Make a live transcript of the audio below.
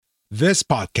This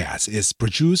podcast is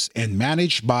produced and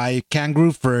managed by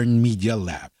Kangaroo Fern Media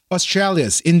Lab,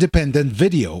 Australia's independent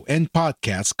video and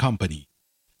podcast company.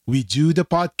 We do the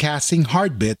podcasting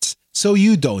hard bits so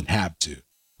you don't have to.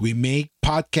 We make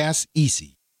podcasts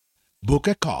easy. Book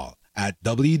a call at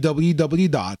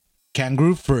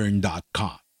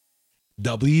www.kangaroofern.com.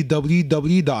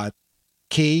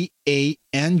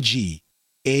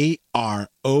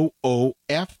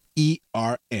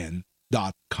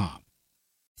 www.kangaroofern.com.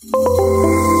 A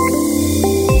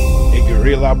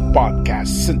Guerrilla Podcast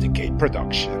Syndicate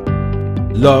production.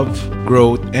 Love,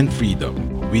 Growth, and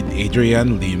Freedom with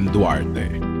Adrian Lim Duarte.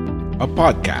 A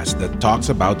podcast that talks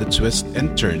about the twists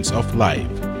and turns of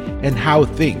life and how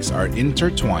things are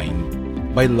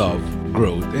intertwined by love,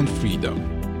 growth, and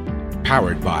freedom.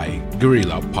 Powered by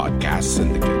Guerrilla Podcast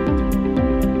Syndicate.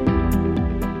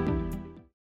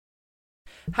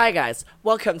 Hi guys,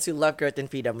 welcome to Love, Growth, and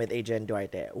Freedom with Adrian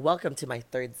Duarte. Welcome to my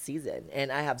third season,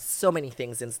 and I have so many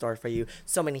things in store for you,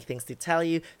 so many things to tell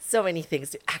you, so many things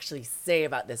to actually say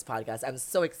about this podcast. I'm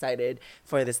so excited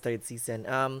for this third season.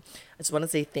 I just want to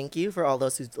say thank you for all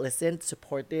those who listened,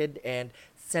 supported, and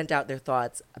sent out their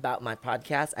thoughts about my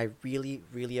podcast. I really,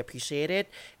 really appreciate it.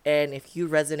 And if you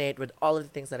resonate with all of the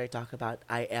things that I talk about,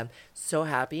 I am so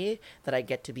happy that I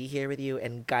get to be here with you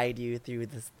and guide you through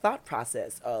this thought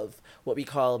process of what we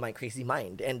call my crazy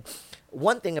mind. And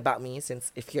one thing about me,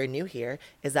 since if you're new here,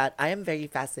 is that I am very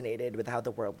fascinated with how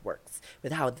the world works,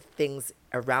 with how the things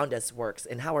around us works,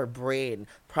 and how our brain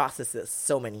processes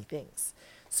so many things.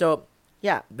 So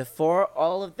yeah, before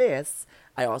all of this,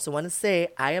 I also want to say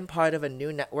I am part of a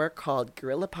new network called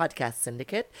Guerrilla Podcast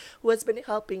Syndicate, who has been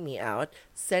helping me out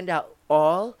send out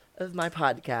all of my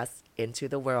podcasts into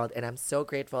the world. And I'm so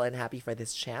grateful and happy for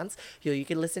this chance. You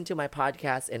can listen to my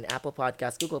podcast in Apple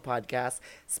Podcasts, Google Podcasts,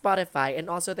 Spotify, and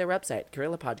also their website,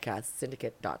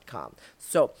 guerrillapodcastsyndicate.com.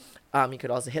 So you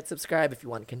could also hit subscribe if you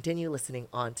want to continue listening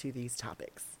on to these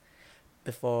topics.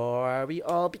 Before we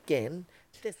all begin,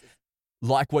 this is...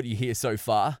 Like what you hear so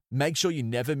far? Make sure you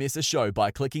never miss a show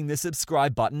by clicking the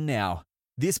subscribe button now.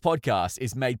 This podcast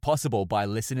is made possible by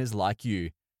listeners like you.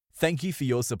 Thank you for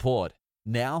your support.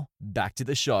 Now, back to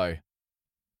the show.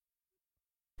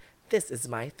 This is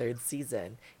my third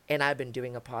season, and I've been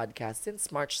doing a podcast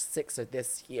since March 6th of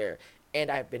this year,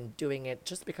 and I've been doing it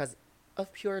just because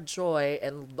of pure joy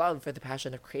and love for the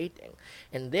passion of creating.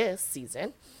 And this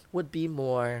season would be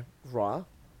more raw,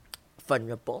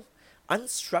 vulnerable,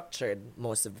 unstructured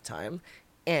most of the time,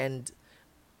 and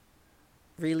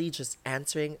really just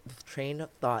answering the train of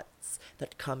thoughts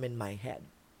that come in my head.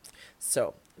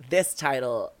 So this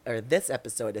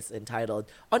episode is entitled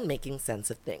On Making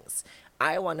Sense of Things.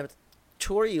 I want to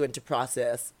tour you into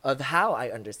process of how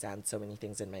I understand so many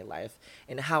things in my life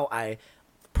and how I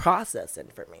process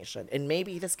information, and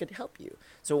maybe this could help you.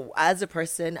 So as a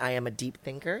person, I am a deep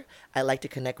thinker. I like to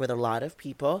connect with a lot of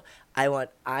people. I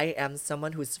am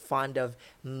someone who's fond of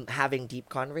having deep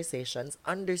conversations,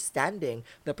 understanding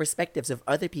the perspectives of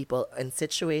other people in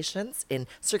situations, in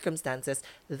circumstances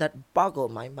that boggle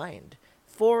my mind.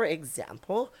 For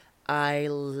example, I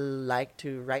like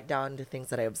to write down the things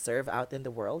that I observe out in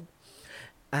the world.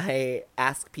 I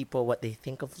ask people what they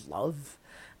think of love.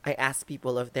 I ask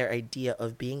people of their idea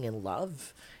of being in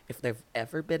love, if they've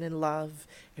ever been in love,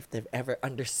 if they've ever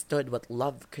understood what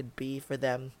love could be for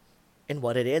them and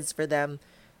what it is for them.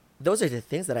 Those are the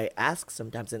things that I ask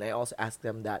sometimes, and I also ask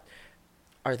them that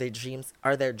are their dreams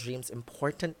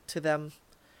important to them?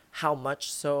 How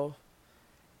much so?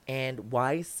 And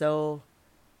why so?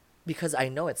 Because I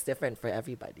know it's different for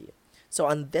everybody. So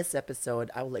on this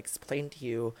episode, I will explain to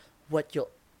you what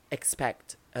you'll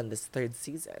expect on this third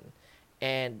season,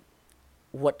 and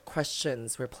what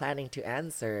questions we're planning to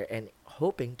answer and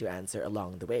hoping to answer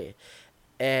along the way.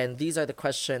 And these are the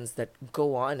questions that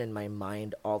go on in my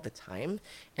mind all the time.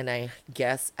 And I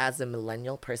guess as a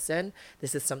millennial person,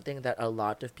 this is something that a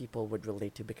lot of people would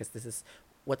relate to, because this is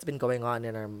what's been going on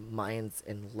in our minds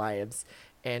and lives.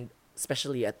 And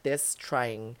especially at these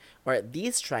trying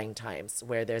times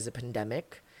where there's a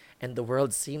pandemic and the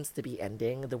world seems to be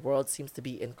ending, the world seems to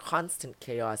be in constant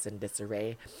chaos and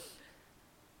disarray.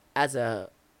 As a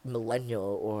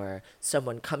millennial or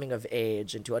someone coming of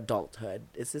age into adulthood,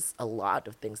 it's just a lot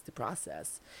of things to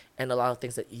process, and a lot of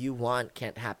things that you want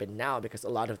can't happen now because a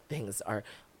lot of things are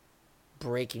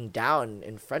breaking down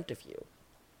in front of you.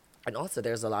 And also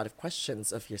there's a lot of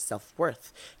questions of your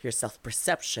self-worth, your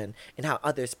self-perception, and how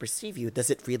others perceive you. Does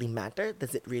it really matter?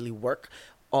 Does it really work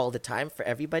all the time for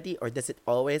everybody, or does it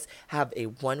always have a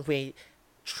one-way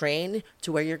train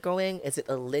to where you're going? Is it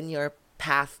a linear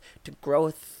path to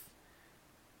growth?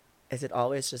 Is it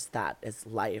always just that? Is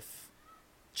life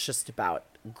just about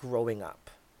growing up.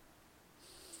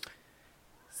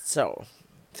 So,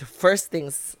 the first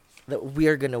things that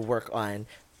we're going to work on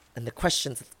and the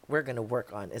questions we're going to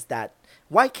work on is that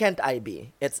why can't I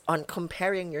be? It's on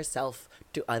comparing yourself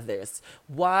to others.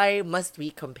 Why must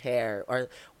we compare? Or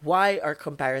why are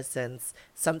comparisons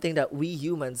something that we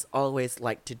humans always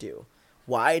like to do?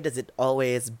 Why does it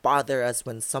always bother us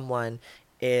when someone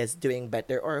is doing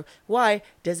better? Or why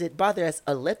does it bother us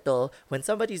a little when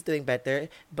somebody's doing better,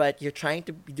 but you're trying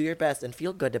to do your best and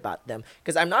feel good about them?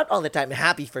 Because I'm not all the time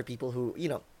happy for people who,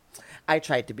 I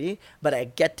try to be, but I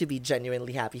get to be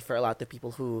genuinely happy for a lot of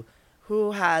people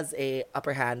who has a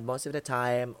upper hand most of the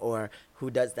time, or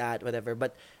who does that, whatever.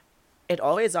 But it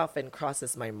always often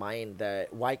crosses my mind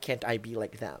that why can't I be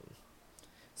like them?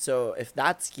 So if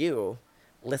that's you,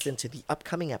 listen to the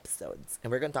upcoming episodes,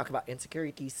 and we're going to talk about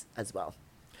insecurities as well.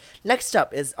 Next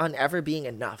up is on ever being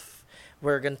enough.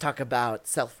 We're going to talk about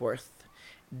self-worth.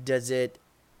 Does it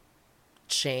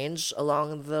change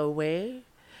along the way?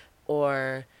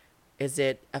 Or is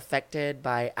it affected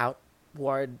by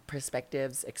outward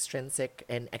perspectives, extrinsic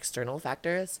and external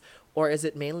factors? Or is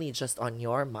it mainly just on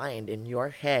your mind, in your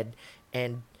head,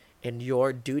 and in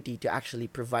your duty to actually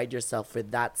provide yourself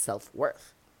with that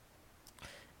self-worth?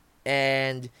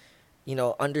 And,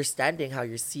 understanding how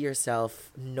you see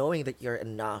yourself, knowing that you're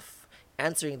enough,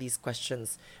 answering these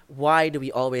questions. Why do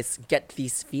we always get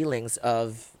these feelings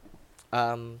of,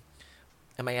 am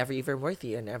I ever even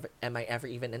worthy, and am I ever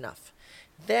even enough?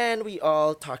 Then we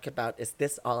all talk about, is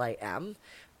this all I am?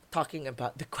 Talking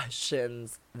about the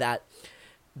questions that,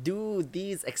 do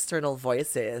these external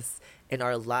voices in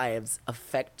our lives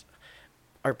affect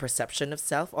our perception of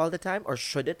self all the time, or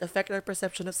should it affect our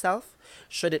perception of self?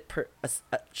 Should it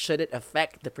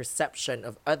affect the perception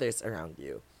of others around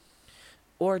you?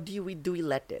 Or do we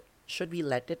let it? Should we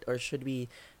let it, or should we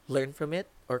learn from it,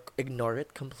 or ignore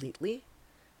it completely?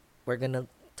 We're gonna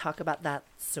talk about that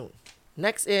soon.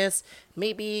 Next is,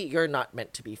 maybe you're not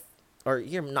meant to be, or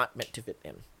you're not meant to fit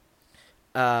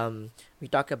in. We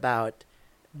talk about,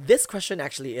 this question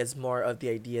actually is more of the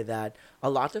idea that a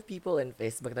lot of people in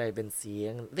Facebook that I've been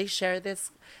seeing, they share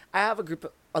this. I have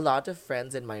a lot of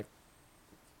friends in my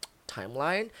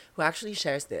timeline who actually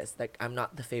shares this. Like, I'm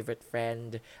not the favorite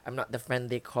friend. I'm not the friend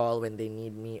they call when they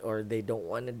need me, or they don't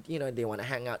want to, they want to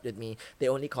hang out with me. They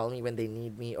only call me when they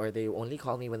need me, or they only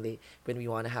call me when we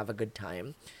want to have a good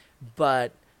time.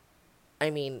 But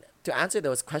I mean, to answer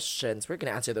those questions, we're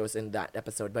going to answer those in that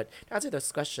episode, but to answer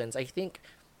those questions, I think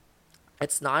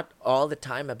it's not all the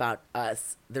time about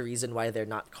us, the reason why they're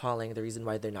not calling, the reason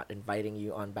why they're not inviting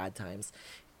you on bad times.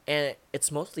 And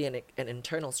it's mostly an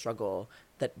internal struggle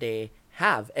that they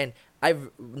have. And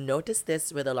I've noticed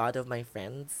this with a lot of my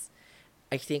friends.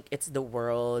 I think it's the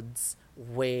world's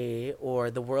way,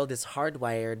 or the world is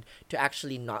hardwired to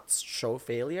actually not show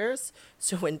failures.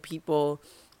 So when people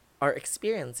are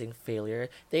experiencing failure,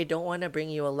 they don't want to bring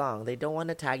you along. They don't want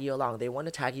to tag you along. They want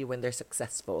to tag you when they're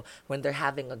successful, when they're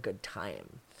having a good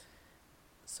time.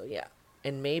 So yeah.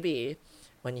 And maybe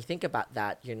when you think about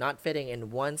that, you're not fitting in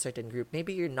one certain group.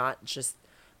 Maybe you're not just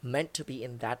meant to be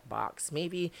in that box.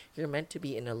 Maybe you're meant to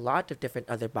be in a lot of different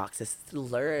other boxes to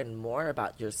learn more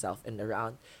about yourself and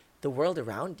around the world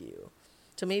around you.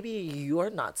 So maybe you're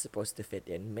not supposed to fit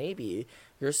in. Maybe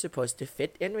you're supposed to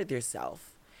fit in with yourself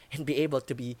and be able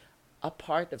to be a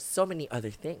part of so many other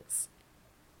things.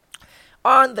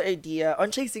 On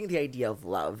chasing the idea of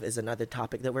love is another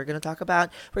topic that we're going to talk about.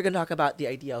 We're going to talk about the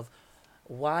idea of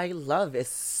why love is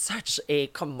such a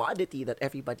commodity that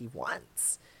everybody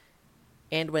wants.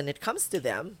 And when it comes to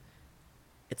them,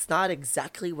 it's not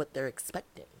exactly what they're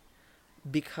expecting.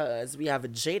 Because we have a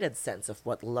jaded sense of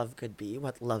what love could be,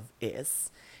 what love is.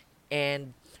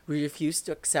 And we refuse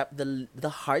to accept the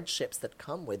hardships that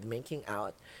come with making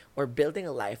out or building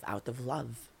a life out of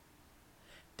love.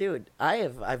 Dude,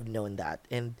 I've known that.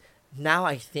 And now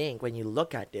I think when you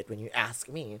look at it, when you ask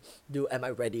me, am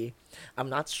I ready? I'm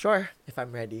not sure if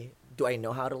I'm ready. Do I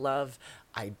know how to love?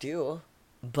 I do.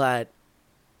 But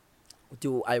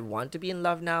do I want to be in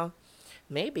love now?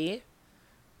 Maybe.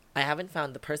 I haven't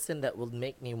found the person that will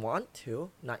make me want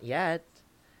to. Not yet.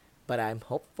 But I'm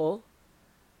hopeful.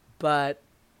 But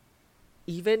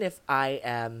even if I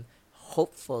am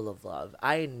hopeful of love,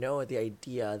 I know the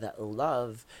idea that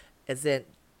love isn't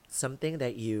something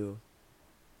that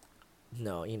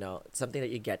something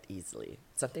that you get easily.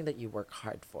 Something that you work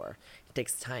hard for. It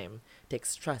takes time, it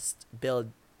takes trust,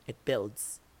 it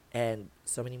builds, and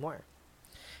so many more.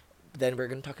 Then we're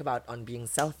going to talk about on being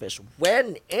selfish.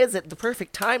 When is it the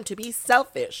perfect time to be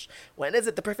selfish? When is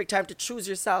it the perfect time to choose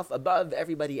yourself above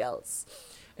everybody else?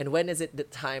 And when is it the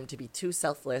time to be too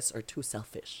selfless or too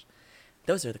selfish?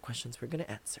 Those are the questions we're going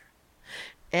to answer.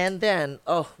 And then,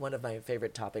 one of my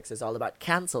favorite topics is all about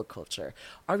cancel culture.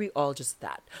 Are we all just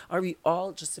that? Are we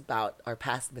all just about our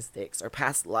past mistakes, our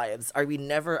past lives? Are we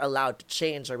never allowed to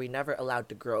change? Are we never allowed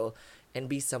to grow and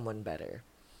be someone better?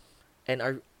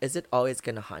 And is it always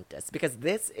going to haunt us? Because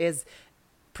this is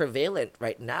prevalent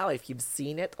right now. If you've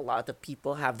seen it, a lot of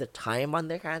people have the time on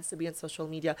their hands to be on social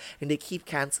media, and they keep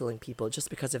canceling people just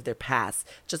because of their past,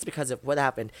 just because of what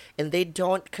happened, and they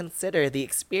don't consider the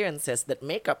experiences that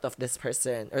make up of this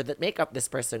person, or that make up this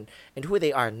person and who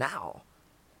they are now.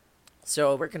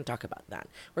 So we're going to talk about that.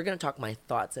 We're going to talk my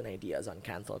thoughts and ideas on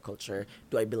cancel culture.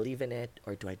 Do I believe in it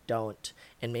or do I don't?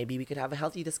 And maybe we could have a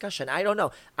healthy discussion. I don't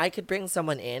know. I could bring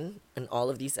someone in all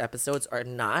of these episodes or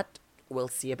not. We'll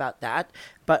see about that.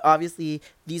 But obviously,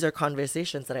 these are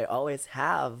conversations that I always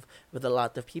have with a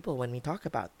lot of people when we talk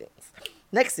about things.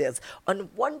 Next is on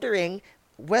wondering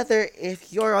whether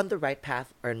if you're on the right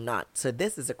path or not. So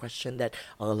this is a question that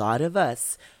a lot of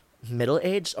us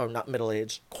middle-aged, or not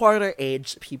middle-aged,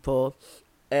 quarter-aged people,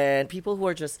 and people who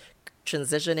are just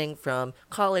transitioning from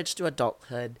college to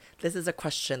adulthood, this is a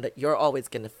question that you're always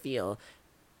going to feel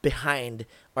behind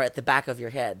or at the back of your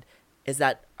head. Is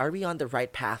that, are we on the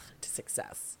right path to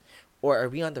success? Or are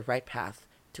we on the right path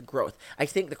to growth? I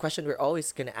think the question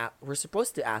we're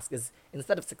supposed to ask is,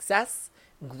 instead of success,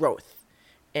 growth.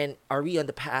 And are we on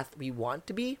the path we want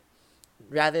to be?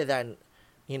 Rather than,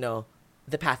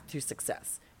 the path to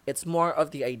success. It's more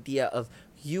of the idea of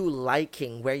you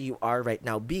liking where you are right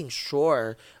now, being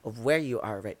sure of where you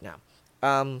are right now.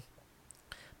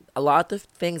 A lot of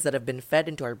things that have been fed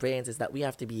into our brains is that we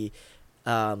have to be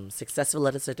successful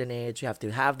at a certain age, we have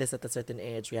to have this at a certain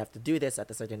age, we have to do this at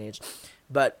a certain age.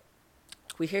 But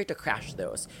we're here to crash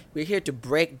those. We're here to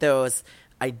break those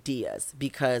ideas,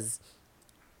 because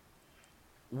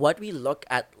when we look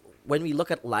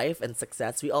at life and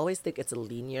success, we always think it's a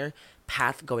linear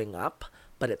path going up,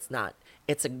 but it's not.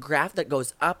 It's a graph that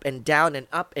goes up and down and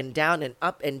up and down and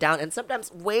up and down, and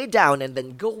sometimes way down and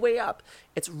then go way up.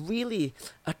 It's really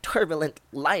a turbulent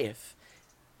life.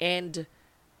 And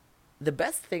the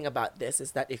best thing about this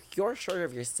is that if you're sure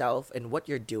of yourself and what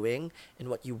you're doing and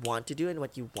what you want to do and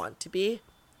what you want to be,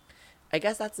 I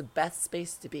guess that's the best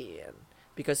space to be in,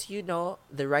 because you know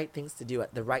the right things to do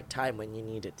at the right time when you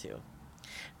need it to.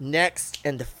 Next,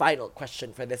 and the final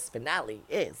question for this finale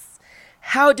is,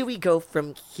 how do we go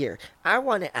from here? I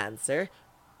want to answer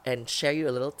and share you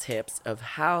a little tips of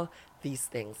how these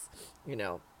things,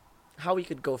 how we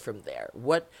could go from there.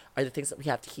 What are the things that we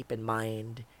have to keep in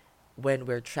mind when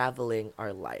we're traveling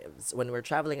our lives, when we're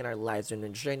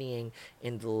journeying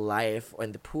in the life or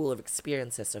in the pool of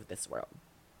experiences of this world.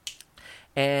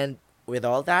 And with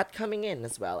all that coming in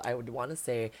as well, I would want to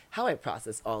say how I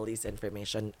process all these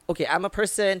information. Okay, I'm a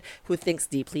person who thinks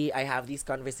deeply. I have these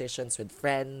conversations with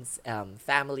friends,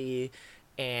 family,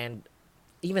 and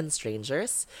even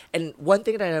strangers. And one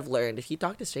thing that I've learned, if you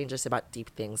talk to strangers about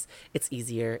deep things, it's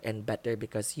easier and better,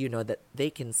 because you know that they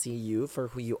can see you for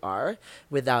who you are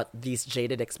without these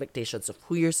jaded expectations of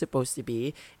who you're supposed to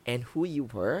be and who you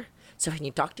were. So when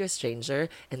you talk to a stranger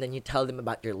and then you tell them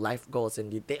about your life goals,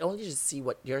 and they only just see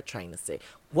what you're trying to say,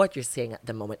 what you're saying at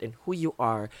the moment, and who you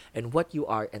are and what you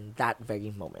are in that very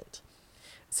moment.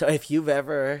 So if you've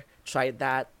ever tried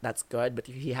that, that's good. But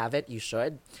if you haven't, you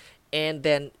should. And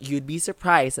then you'd be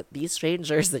surprised that these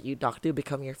strangers that you talk to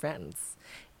become your friends.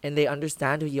 And they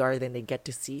understand who you are, then they get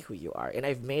to see who you are. And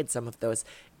I've made some of those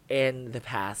in the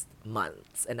past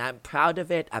months. And I'm proud of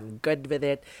it. I'm good with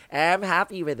it. I'm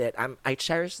happy with it. I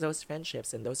cherish those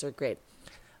friendships, and those are great.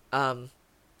 And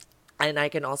I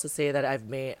can also say that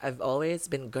I've always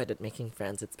been good at making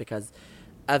friends. It's because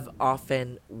I've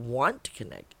often want to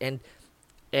connect.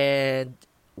 And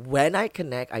when I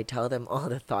connect, I tell them all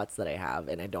the thoughts that I have,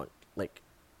 and I don't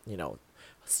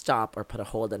stop or put a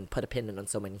hold and put a pin in on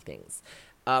so many things.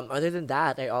 Other than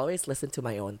that, I always listen to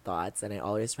my own thoughts, and I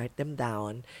always write them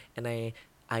down, and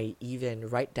I even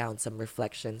write down some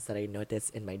reflections that I notice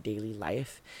in my daily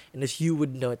life. And if you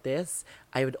would notice,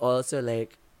 I would also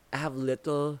have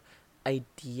little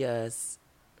ideas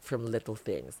from little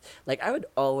things. I would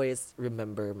always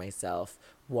remember myself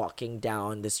walking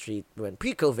down the street when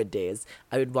pre-COVID days.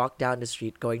 I would walk down the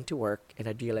street going to work, and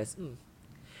I'd realize,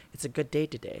 it's a good day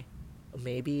today.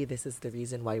 Maybe this is the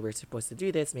reason why we're supposed to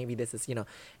do this. Maybe this is,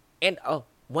 And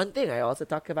one thing, I also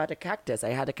talk about a cactus. I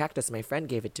had a cactus. My friend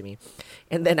gave it to me.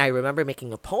 And then I remember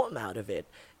making a poem out of it.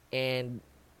 And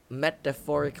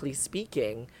metaphorically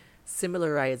speaking,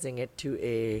 similarizing it to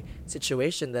a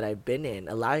situation that I've been in,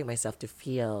 allowing myself to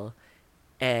feel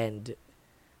and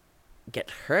get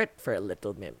hurt for a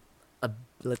little bit. a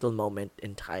little moment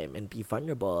in time and be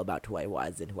vulnerable about who I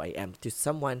was and who I am to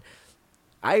someone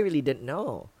I really didn't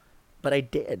know, but I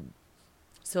did.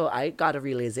 So I got a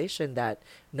realization that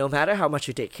no matter how much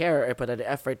you take care or put an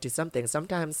effort to something,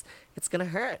 sometimes it's gonna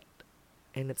hurt,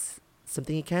 and it's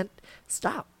something you can't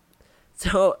stop.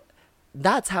 So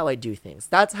that's how I do things.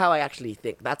 That's how I actually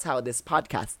think. That's how this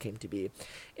podcast came to be.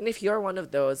 And if you're one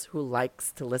of those who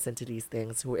likes to listen to these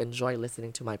things, who enjoy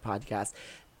listening to my podcast,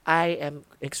 I am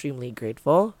extremely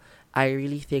grateful. I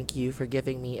really thank you for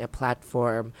giving me a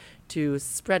platform to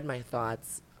spread my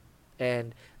thoughts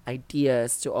and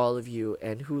ideas to all of you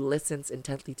and who listens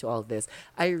intently to all this.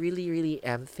 I really, really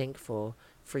am thankful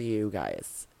for you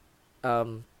guys.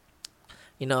 Um,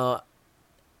 you know,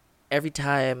 every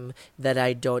time that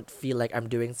I don't feel like I'm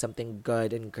doing something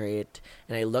good and great,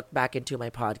 and I look back into my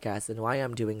podcast and why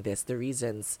I'm doing this, the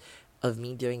reasons of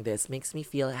me doing this makes me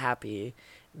feel happy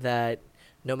that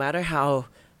no matter how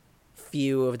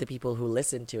few of the people who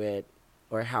listen to it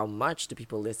or how much the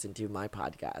people listen to my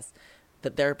podcast,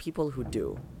 that there are people who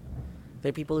do. There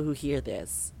are people who hear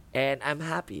this. And I'm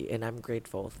happy and I'm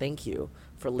grateful. Thank you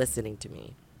for listening to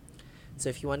me. So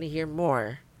if you want to hear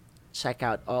more, check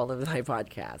out all of my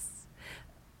podcasts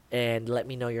and let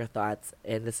me know your thoughts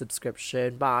in the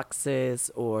subscription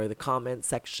boxes or the comment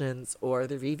sections or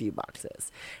the review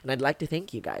boxes. And I'd like to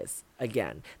thank you guys.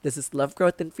 Again, this is Love,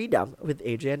 Growth, and Freedom with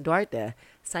Adrian Duarte,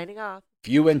 signing off. If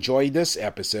you enjoyed this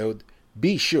episode,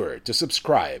 be sure to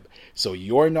subscribe so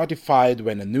you're notified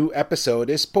when a new episode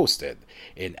is posted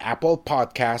in Apple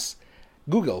Podcasts,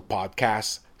 Google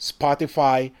Podcasts,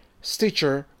 Spotify,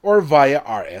 Stitcher, or via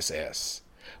RSS.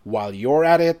 While you're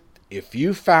at it, if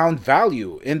you found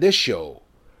value in this show,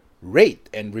 rate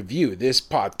and review this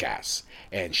podcast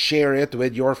and share it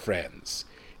with your friends.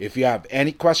 If you have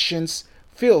any questions,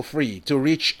 feel free to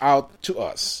reach out to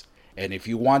us. And if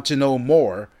you want to know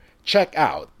more, check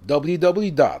out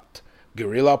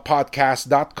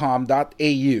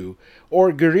www.guerrillapodcast.com.au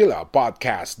or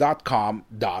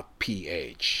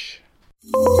guerrillapodcast.com.ph.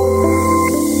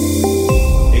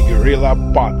 A Guerrilla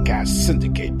Podcast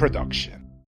Syndicate production.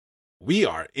 We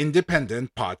are Independent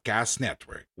Podcast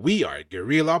Network. We are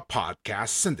Guerrilla Podcast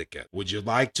Syndicate. Would you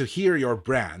like to hear your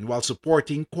brand while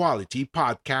supporting quality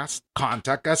podcasts?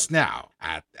 Contact us now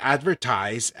at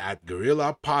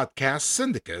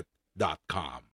advertise@guerrillapodcastsyndicate.com.